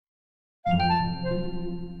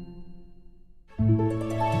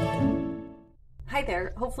Hi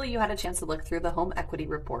there. Hopefully you had a chance to look through the home equity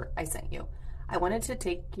report I sent you. I wanted to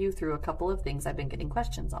take you through a couple of things I've been getting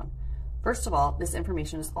questions on. First of all, this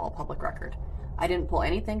information is all public record. I didn't pull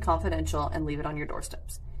anything confidential and leave it on your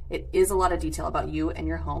doorsteps. It is a lot of detail about you and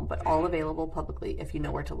your home, but all available publicly if you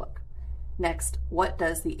know where to look. Next, what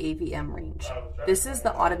does the AVM range? This is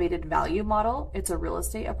the automated value model. It's a real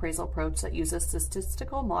estate appraisal approach that uses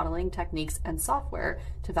statistical modeling techniques and software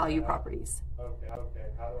to value properties.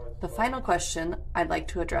 The final question I'd like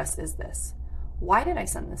to address is this. Why did I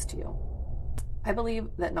send this to you? I believe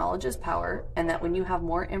that knowledge is power and that when you have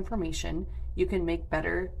more information, you can make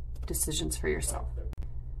better decisions for yourself.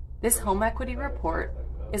 This home equity report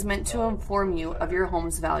is meant to inform you of your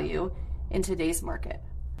home's value in today's market.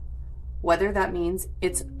 Whether that means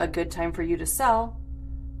it's a good time for you to sell,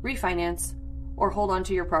 refinance, or hold on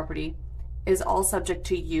to your property is all subject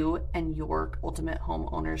to you and your ultimate home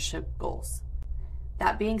ownership goals.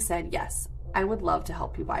 That being said, yes, I would love to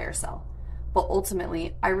help you buy or sell, but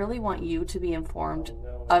ultimately, I really want you to be informed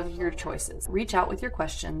of your choices. Reach out with your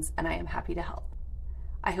questions, and I am happy to help.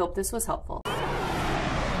 I hope this was helpful.